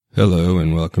Hello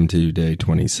and welcome to day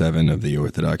 27 of the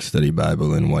Orthodox Study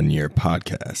Bible in 1 Year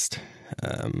podcast.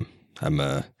 I'm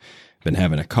been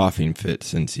having a coughing fit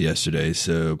since yesterday,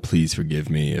 so please forgive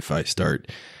me if I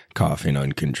start coughing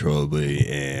uncontrollably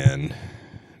and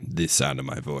the sound of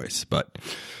my voice. But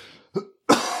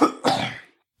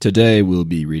today we'll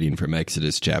be reading from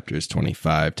Exodus chapters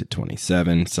 25 to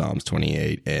 27, Psalms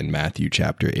 28, and Matthew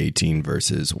chapter 18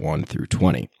 verses 1 through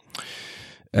 20.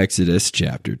 Exodus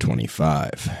chapter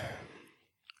 25.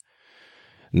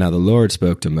 Now the Lord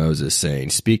spoke to Moses,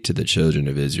 saying, Speak to the children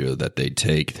of Israel that they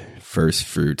take first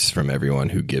fruits from everyone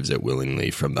who gives it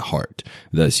willingly from the heart.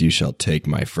 Thus you shall take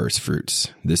my first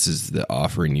fruits. This is the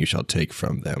offering you shall take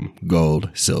from them: gold,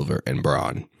 silver, and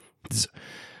bronze,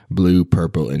 blue,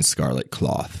 purple, and scarlet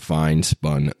cloth, fine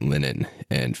spun linen,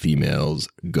 and females'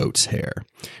 goat's hair,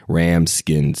 ram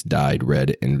skins dyed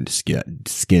red and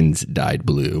skins dyed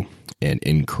blue, and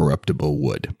incorruptible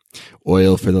wood,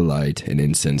 oil for the light, and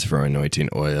incense for anointing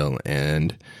oil,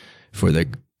 and for the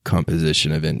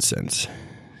composition of incense,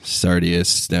 sardius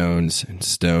stones, and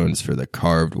stones for the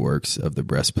carved works of the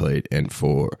breastplate, and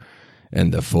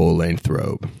the full length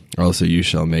robe. Also you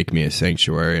shall make me a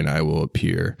sanctuary, and I will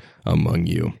appear among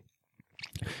you,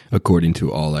 according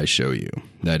to all I show you.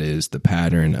 That is the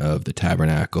pattern of the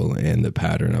tabernacle and the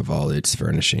pattern of all its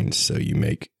furnishings. So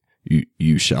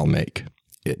you shall make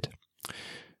it.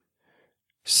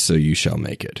 So you shall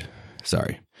make it.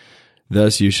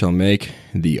 Thus you shall make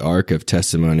the ark of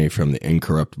testimony from the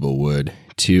incorruptible wood.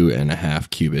 2.5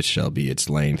 cubits shall be its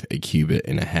length, 1.5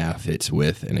 cubits its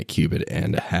width, and 1.5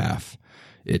 cubits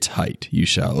its height. You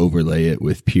shall overlay it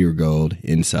with pure gold,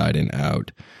 inside and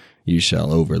out. You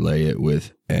shall overlay it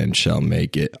with, and shall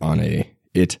make it on a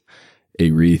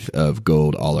wreath of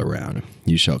gold all around.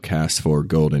 You shall cast 4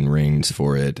 golden rings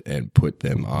for it, and put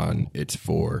them on its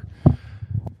 4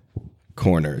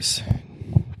 corners,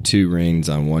 2 rings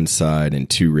on one side and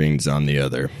 2 rings on the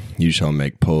other. You shall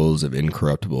make poles of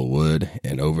incorruptible wood,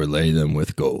 and overlay them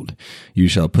with gold. You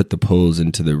shall put the poles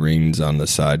into the rings on the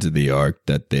sides of the ark,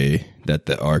 that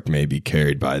the ark may be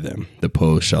carried by them. The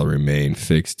poles shall remain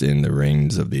fixed in the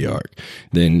rings of the ark.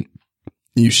 Then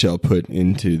you shall put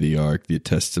into the ark the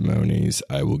testimonies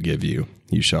I will give you.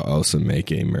 You shall also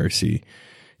make a mercy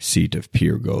seat of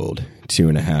pure gold.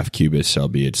 2.5 cubits shall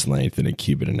be its length, and 1.5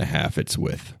 cubits its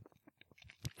width.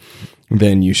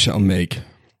 Then you shall make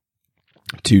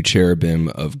 2 cherubim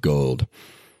of gold,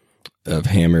 of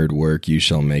hammered work. You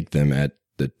shall make them at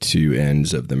the 2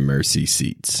 ends of the mercy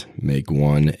seats. Make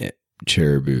 1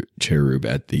 cherub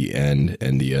at the end,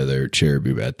 and the other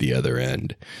cherub at the other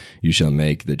end. You shall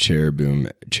make the cherubim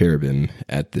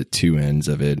at the 2 ends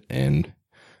of it, and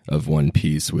of one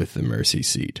piece with the mercy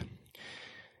seat.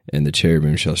 And the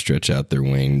cherubim shall stretch out their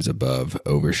wings above,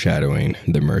 overshadowing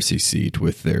the mercy seat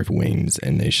with their wings,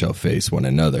 and they shall face one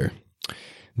another.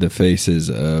 The faces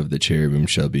of the cherubim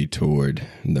shall be toward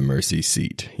the mercy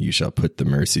seat. You shall put the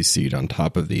mercy seat on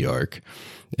top of the ark,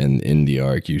 and in the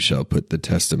ark you shall put the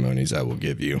testimonies I will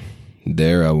give you.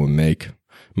 There I will make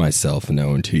myself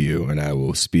known to you, and I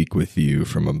will speak with you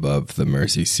from above the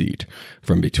mercy seat,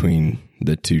 from between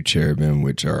the 2 cherubim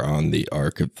which are on the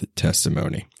ark of the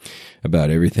testimony, about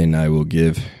everything I will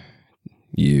give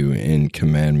you in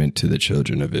commandment to the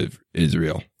children of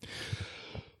Israel.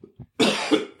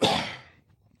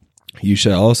 You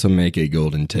shall also make a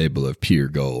golden table of pure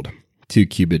gold. 2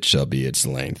 cubits shall be its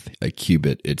length, 1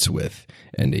 cubit its width,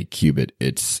 and 1.5 cubits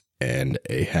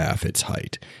its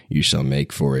height. You shall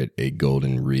make for it a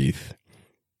golden wreaths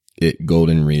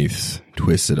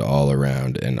twisted all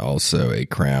around, and also a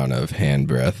crown of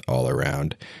handbreadth all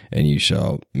around. And you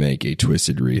shall make a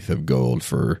twisted wreath of gold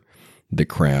for the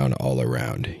crown all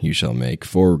around. You shall make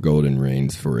 4 golden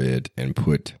rings for it, and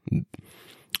put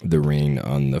the ring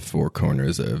on the 4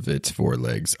 corners of its 4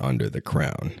 legs under the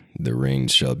crown. The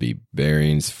rings shall be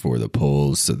bearings for the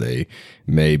poles, so they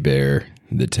may bear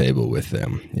the table with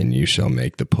them. And you shall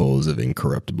make the poles of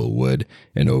incorruptible wood,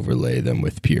 and overlay them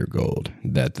with pure gold,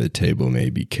 that the table may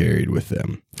be carried with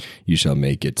them. You shall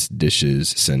make its dishes,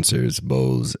 censers,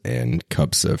 bowls, and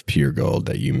cups of pure gold,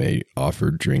 that you may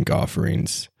offer drink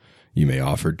offerings. You may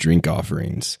offer drink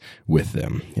offerings with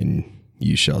them, and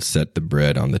you shall set the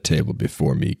bread on the table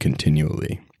before me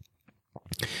continually.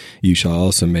 You shall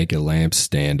also make a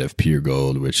lampstand of pure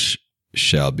gold, which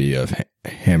shall be of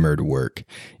hammered work,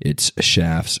 its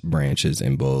shafts, branches,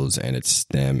 and bowls, and its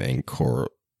stem and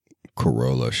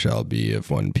corolla shall be of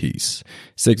one piece.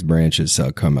 6 branches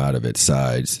shall come out of its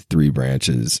sides, 3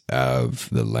 branches of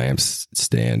the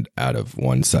lampstand out of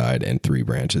one side, and 3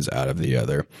 branches out of the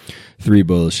other. 3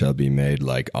 bowls shall be made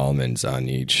like almonds on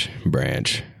each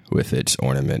branch, with its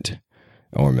ornament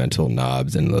ornamental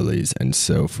knobs and lilies. And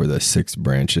so for the 6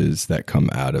 branches that come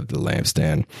out of the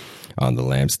lampstand, on the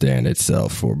lampstand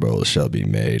itself 4 bowls shall be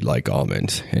made like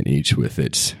almonds, and each with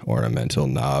its ornamental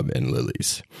knob and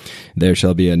lilies. There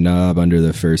shall be a knob under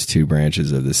the first 2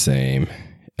 branches of the same,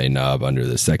 a knob under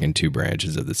the second 2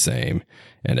 branches of the same,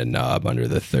 and a knob under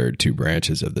the third 2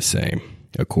 branches of the same,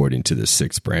 according to the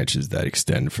 6 branches that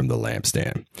extend from the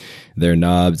lampstand. Their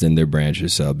knobs and their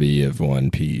branches shall be of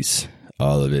one piece.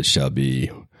 All of it shall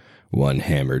be one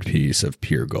hammered piece of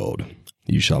pure gold.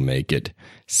 You shall make it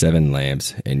 7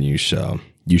 lamps, and you shall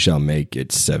make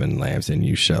it 7 lamps, and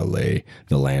you shall lay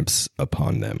the lamps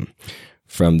upon them.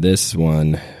 From this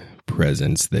one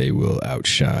presence they will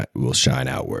shine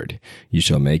outward. You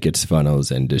shall make its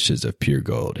funnels and dishes of pure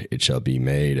gold. It shall be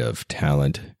made of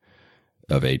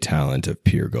a talent of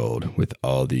pure gold, with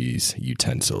all these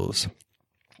utensils.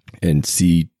 And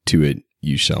see to it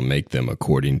you shall make them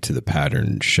according to the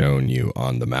pattern shown you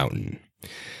on the mountain.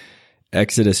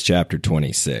 Exodus chapter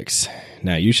 26.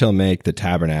 Now you shall make the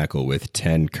tabernacle with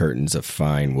 10 curtains of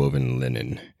fine woven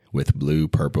linen, with blue,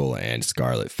 purple, and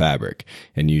scarlet fabric,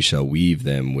 and you shall weave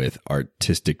them with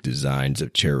artistic designs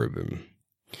of cherubim.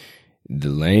 The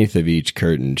length of each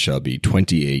curtain shall be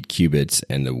 28 cubits,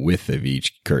 and the width of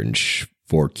each curtain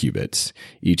 4 cubits.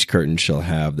 Each curtain shall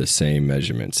have the same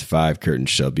measurements. 5 curtains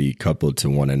shall be coupled to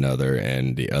one another,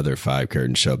 and the other 5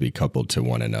 curtains shall be coupled to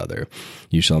one another.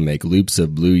 You shall make loops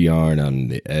of blue yarn on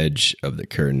the edge of the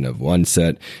curtain of one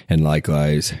set, and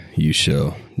likewise you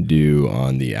shall do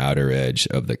on the outer edge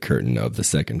of the curtain of the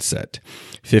second set.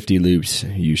 50 loops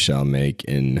you shall make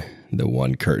in the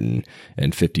one curtain,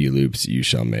 and 50 loops you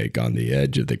shall make on the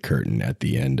edge of the curtain at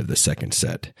the end of the second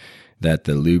set, that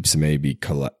the loops may be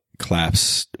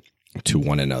clasped to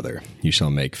one another. You shall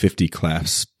make 50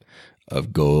 clasps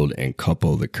of gold and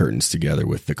couple the curtains together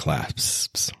with the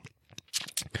clasps,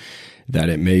 that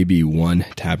it may be one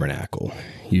tabernacle.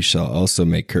 You shall also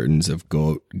make curtains of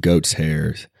goat's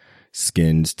hair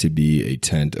skins to be a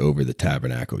tent over the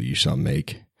tabernacle. You shall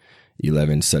make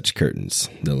 11 such curtains.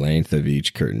 The length of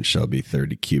each curtain shall be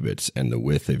 30 cubits, and the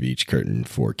width of each curtain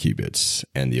 4 cubits.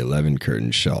 And the 11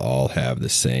 curtains shall all have the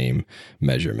same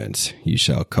measurements. You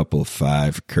shall couple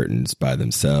 5 curtains by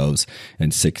themselves,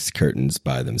 and 6 curtains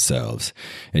by themselves.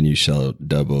 And you shall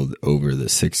double over the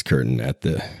 6th curtain at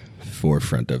the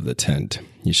forefront of the tent.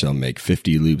 You shall make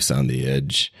 50 loops on the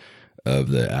edge of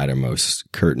the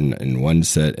outermost curtain in one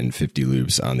set, and 50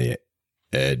 loops on the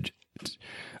edge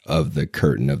of the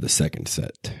curtain of the second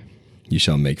set. You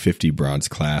shall make 50 bronze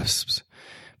clasps,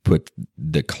 put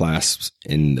the clasps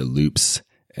in the loops,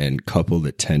 and couple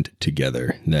the tent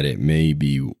together, that it may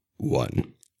be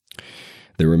one.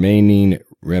 The remaining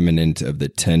remnant of the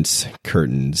tent's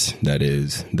curtains, that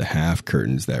is, the half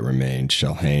curtains that remain,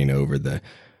 shall hang over the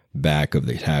back of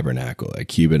the tabernacle, a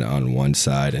cubit on one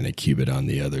side and a cubit on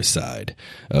the other side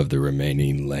of the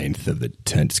remaining length of the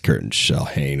tent's curtains shall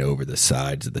hang over the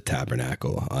sides of the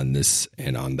tabernacle on this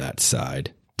and on that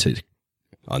side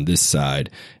on this side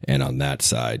and on that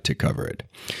side to cover it.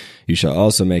 You shall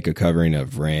also make a covering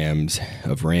of rams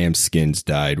skins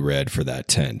dyed red for that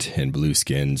tent, and blue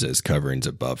skins as coverings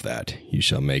above that. You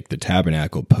shall make the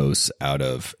tabernacle posts out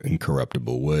of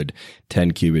incorruptible wood.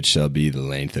 10 cubits shall be the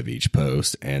length of each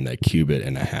post, and a cubit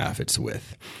and a half its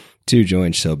width. 2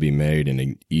 joints shall be made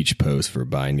in each post for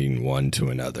binding one to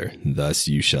another. Thus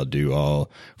you shall do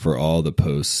for all the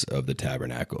posts of the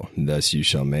tabernacle. Thus you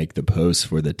shall make the posts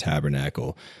for the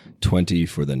tabernacle, 20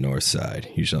 for the north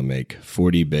side. You shall make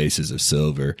 40 bases of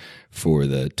silver for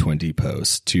the 20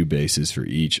 posts, 2 bases for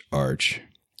each arch,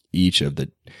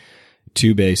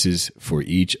 2 bases for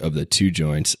each of the 2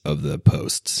 joints of the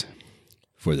posts.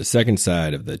 For the second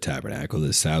side of the tabernacle,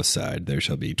 the south side, there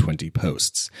shall be 20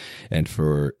 posts, and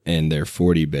their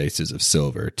 40 bases of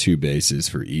silver, 2 bases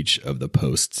for each of the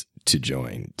posts to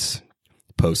joints.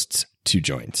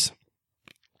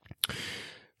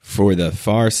 For the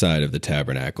far side of the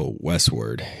tabernacle,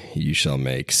 westward, you shall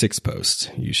make 6 posts.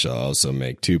 You shall also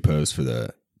make 2 posts for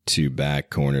the 2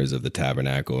 back corners of the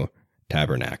tabernacle.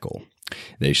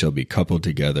 They shall be coupled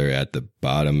together at the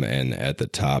bottom and at the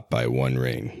top by 1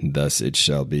 ring. Thus it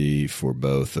shall be for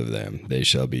both of them. They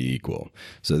shall be equal.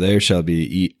 So there shall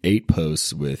be 8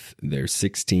 posts with their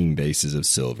 16 bases of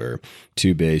silver,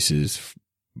 2 bases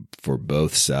for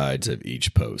both sides of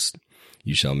each post.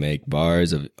 You shall make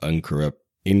bars of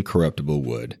incorruptible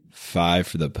wood, 5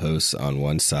 for the posts on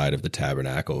one side of the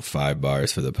tabernacle, 5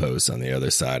 bars for the posts on the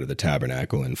other side of the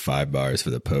tabernacle, and 5 bars for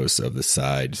the posts of the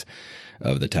sides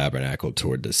of the tabernacle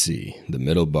toward the sea. The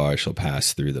middle bar shall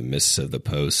pass through the midst of the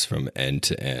posts from end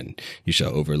to end. You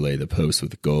shall overlay the posts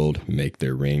with gold, make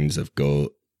their rings of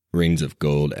gold rings of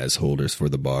gold as holders for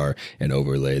the bar, and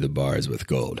overlay the bars with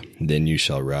gold. Then you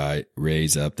shall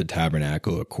raise up the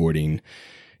tabernacle according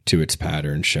to its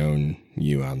pattern shown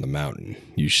you on the mountain.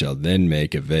 You shall then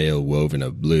make a veil woven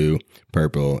of blue,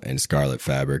 purple, and scarlet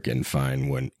fabric and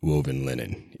fine woven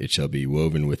linen. It shall be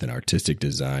woven with an artistic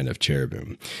design of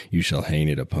cherubim. You shall hang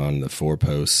it upon the 4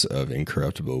 posts of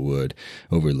incorruptible wood,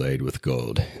 overlaid with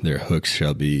gold. Their hooks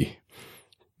shall be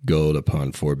gold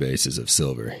upon 4 bases of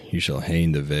silver. You shall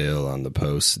hang the veil on the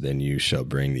posts. Then you shall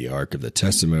bring the ark of the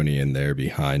testimony in there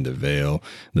behind the veil.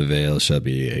 The veil shall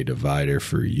be a divider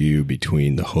for you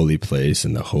between the holy place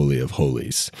and the holy of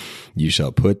holies. You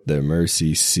shall put the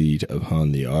mercy seat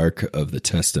upon the ark of the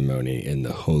testimony in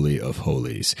the holy of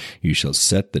holies. You shall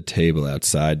set the table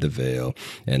outside the veil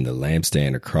and the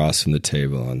lampstand across from the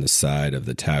table on the side of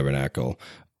the tabernacle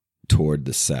toward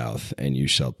the south. And you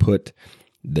shall put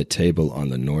the table on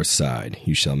the north side.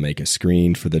 You shall make a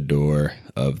screen for the door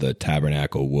of the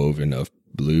tabernacle woven of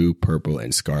blue, purple,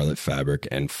 and scarlet fabric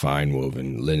and fine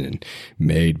woven linen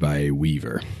made by a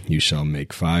weaver. You shall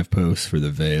make 5 posts for the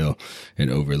veil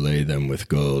and overlay them with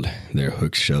gold. Their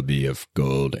hooks shall be of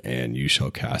gold, and you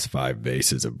shall cast 5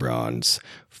 bases of bronze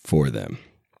for them.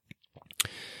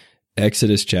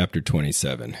 Exodus chapter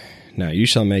 27. Now you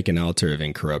shall make an altar of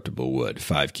incorruptible wood,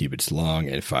 5 cubits long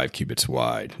and 5 cubits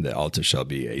wide. The altar shall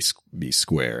be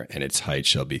square, and its height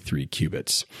shall be 3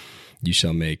 cubits. You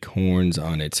shall make horns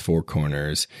on its 4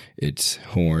 corners. Its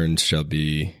horns shall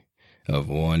be of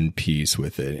one piece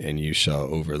with it, and you shall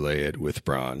overlay it with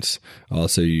bronze.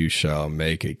 Also you shall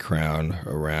make a crown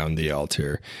around the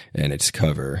altar and its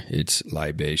cover, its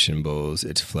libation bowls,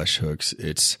 its flesh hooks,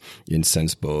 its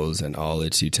incense bowls, and all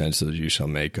its utensils you shall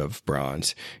make of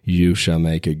bronze. You shall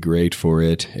make a grate for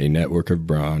it, a network of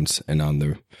bronze, and on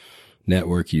the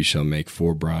network you shall make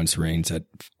 4 bronze rings at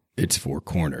its 4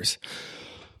 corners.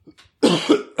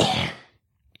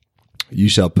 You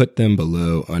shall put them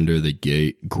below under the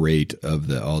grate of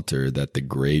the altar, that the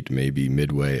grate may be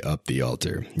midway up the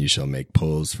altar. You shall make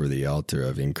poles for the altar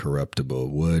of incorruptible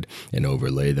wood, and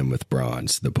overlay them with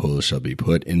bronze. The poles shall be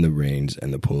put in the rings,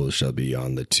 and the poles shall be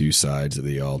on the 2 sides of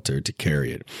the altar to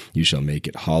carry it. You shall make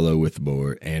it hollow with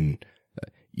boards,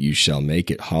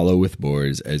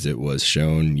 as it was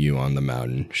shown you on the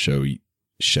mountain. So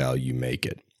shall you make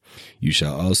it. You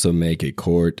shall also make a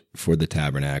court for the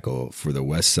tabernacle. For the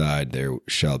west side there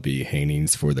shall be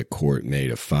hangings for the court made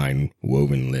of fine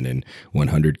woven linen,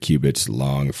 100 cubits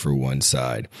long for one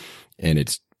side, and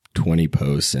its 20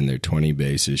 posts and their 20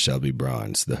 bases shall be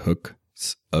bronze. The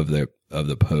hooks of the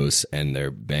posts and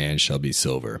their bands shall be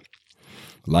silver.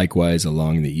 Likewise,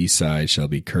 along the east side shall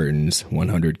be curtains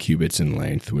 100 cubits in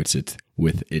length,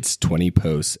 with its 20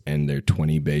 posts and their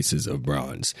 20 bases of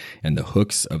bronze, and the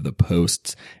hooks of the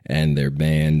posts and their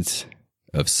bands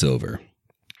of silver.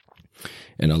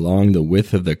 And along the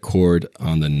width of the court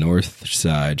on the north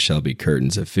side shall be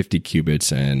curtains of 50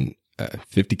 cubits and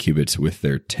 50 cubits with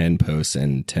their 10 posts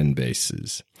and 10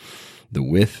 bases. The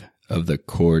width of the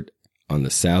court on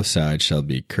the south side shall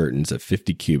be curtains of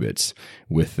 50 cubits,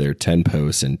 with their 10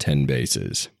 posts and 10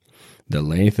 bases. The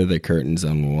length of the curtains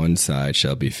on one side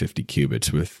shall be 50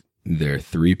 cubits, with their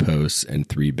 3 posts and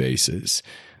 3 bases.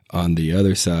 On the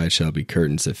other side shall be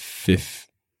curtains of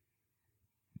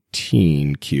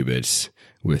 15 cubits,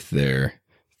 with their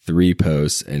 3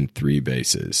 posts and 3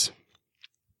 bases.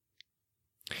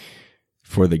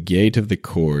 For the gate of the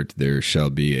court there shall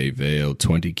be a veil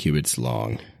 20 cubits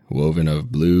long, woven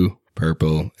of blue,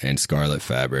 purple, and scarlet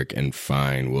fabric and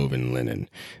fine woven linen,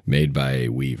 made by a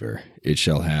weaver. It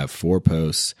shall have 4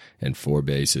 posts and 4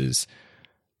 bases.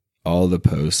 All the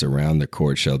posts around the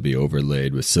court shall be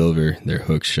overlaid with silver. Their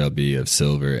hooks shall be of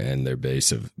silver, and their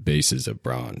bases of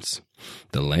bronze.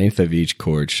 The length of each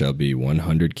court shall be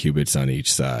 100 cubits on each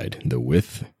side, the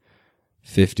width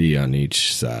 50 on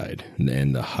each side,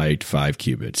 and the height 5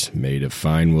 cubits, made of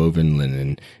fine woven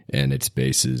linen, and its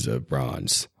bases of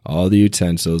bronze. All the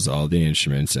utensils, all the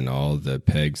instruments, and all the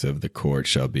pegs of the court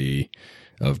shall be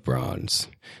of bronze.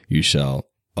 You shall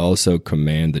also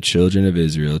command the children of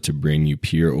Israel to bring you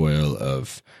pure oil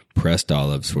of pressed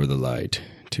olives for the light,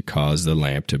 to cause the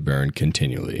lamp to burn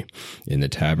continually. In the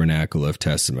tabernacle of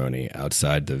testimony,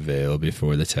 outside the veil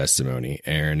before the testimony,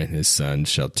 Aaron and his sons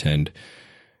shall tend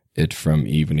it from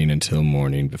evening until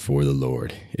morning before the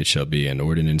Lord. It shall be an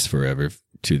ordinance forever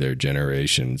to their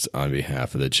generations on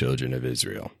behalf of the children of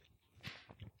Israel.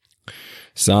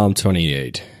 Psalm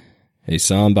 28. A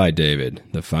psalm by David,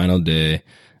 the final day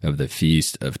of the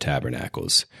Feast of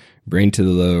Tabernacles. Bring to the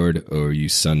Lord, O you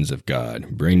sons of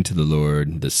God. Bring to the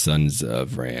Lord the sons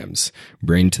of rams.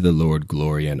 Bring to the Lord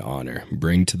glory and honor.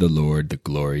 Bring to the Lord the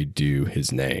glory due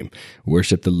his name.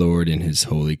 Worship the Lord in his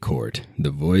holy court. The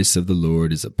voice of the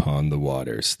Lord is upon the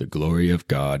waters. The glory of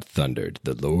God thundered.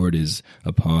 The Lord is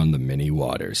upon the many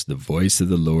waters. The voice of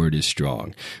the Lord is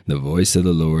strong. The voice of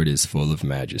the Lord is full of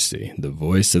majesty. The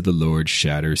voice of the Lord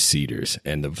shatters cedars,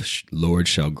 and the Lord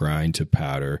shall grind to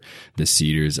powder the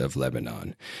cedars of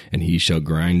Lebanon. And he shall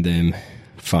grind them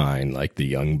fine like the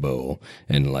young bull,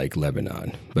 and like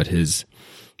Lebanon. But his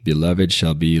beloved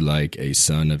shall be like a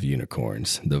son of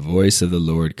unicorns. The voice of the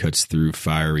Lord cuts through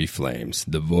fiery flames.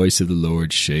 The voice of the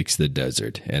Lord shakes the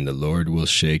desert, and the Lord will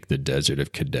shake the desert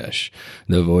of Kadesh.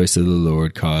 The voice of the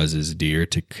Lord causes deer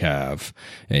to calve,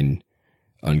 and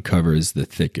uncovers the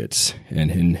thickets,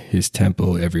 and in his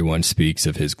temple everyone speaks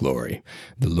of his glory.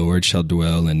 The Lord shall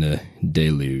dwell in the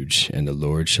deluge, and the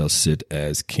Lord shall sit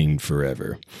as king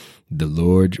forever. The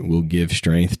Lord will give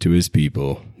strength to his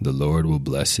people. The Lord will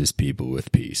bless his people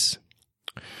with peace.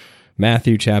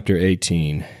 Matthew chapter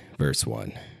 18, verse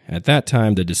 1. At that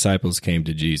time the disciples came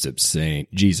to Jesus,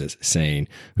 saying,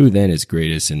 Who then is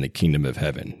greatest in the kingdom of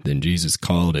heaven? Then Jesus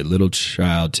called a little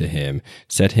child to him,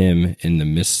 set him in the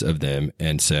midst of them,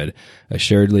 and said,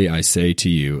 Assuredly I say to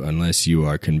you, unless you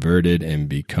are converted and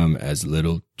become as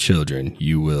little children,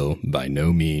 you will by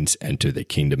no means enter the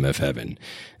kingdom of heaven.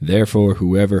 Therefore,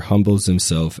 whoever humbles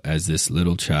himself as this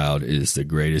little child is the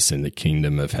greatest in the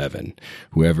kingdom of heaven.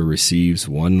 Whoever receives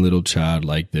one little child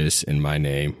like this in my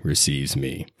name receives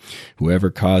me.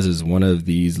 Whoever causes one of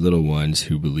these little ones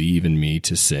who believe in me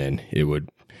to sin, it would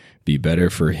be better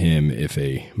for him if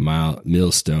a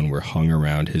millstone were hung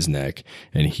around his neck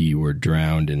and he were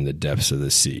drowned in the depths of the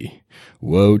sea.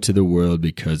 Woe to the world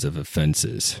because of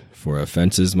offenses, for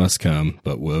offenses must come,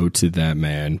 but woe to that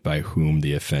man by whom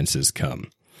the offense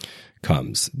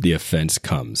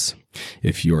comes.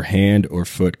 If your hand or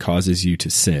foot causes you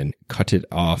to sin, cut it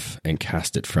off and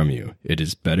cast it from you. It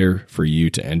is better for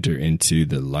you to enter into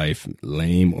the life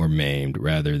lame or maimed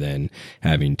rather than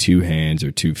having 2 hands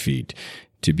or 2 feet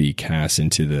to be cast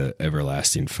into the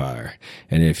everlasting fire.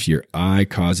 And if your eye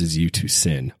causes you to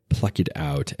sin, pluck it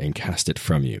out and cast it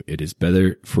from you. It is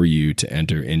better for you to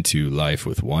enter into life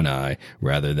with 1 eye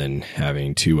rather than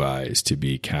having 2 eyes to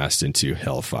be cast into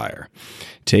hellfire.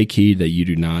 Take heed that you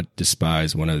do not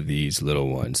despise one of these little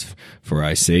ones. For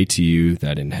I say to you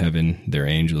that in heaven their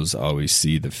angels always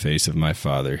see the face of my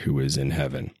Father who is in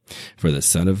heaven. For the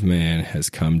Son of Man has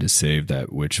come to save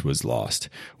that which was lost.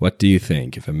 What do you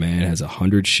think? If a man has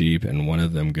 100 sheep and one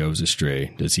of them goes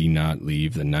astray, does he not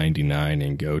leave the 99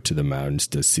 and go to the mountains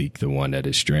to seek the one that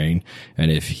is straying?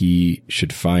 And if he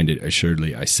should find it,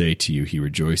 assuredly I say to you, he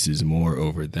rejoices more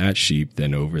over that sheep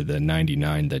than over the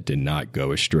 99 that did not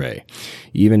go astray.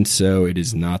 Even so, it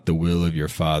is not the will of your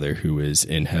Father who is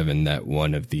in heaven that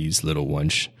one of these little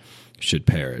ones should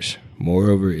perish.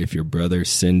 Moreover, if your brother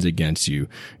sins against you,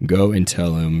 go and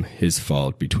tell him his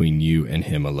fault between you and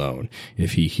him alone.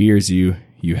 If he hears you,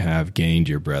 you have gained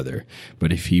your brother.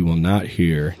 But if he will not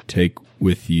hear, take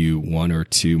with you 1 or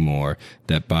 2 more,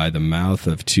 that by the mouth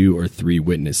of 2 or 3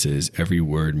 witnesses every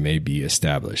word may be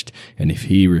established. And if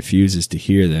he refuses to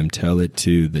hear them, tell it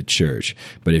to the church.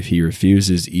 But if he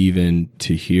refuses even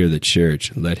to hear the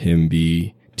church, let him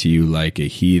be to you like a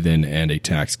heathen and a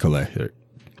tax collector.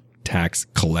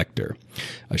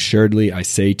 Assuredly, I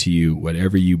say to you,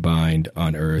 whatever you bind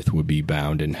on earth will be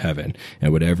bound in heaven,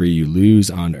 and whatever you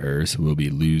loose on earth will be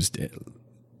loosed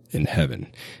in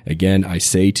heaven. Again, I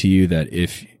say to you that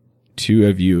if 2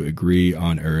 of you agree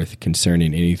on earth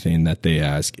concerning anything that they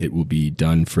ask, it will be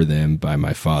done for them by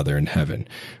my Father in heaven.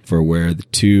 For where the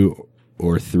 2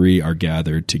 or 3 are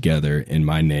gathered together in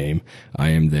my name, I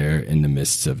am there in the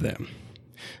midst of them.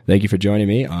 Thank you for joining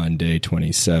me on day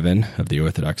 27 of the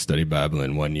Orthodox Study Bible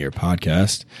in 1 Year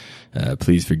podcast.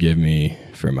 Please forgive me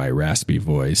for my raspy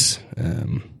voice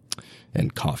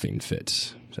and coughing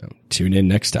fits. So tune in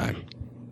next time.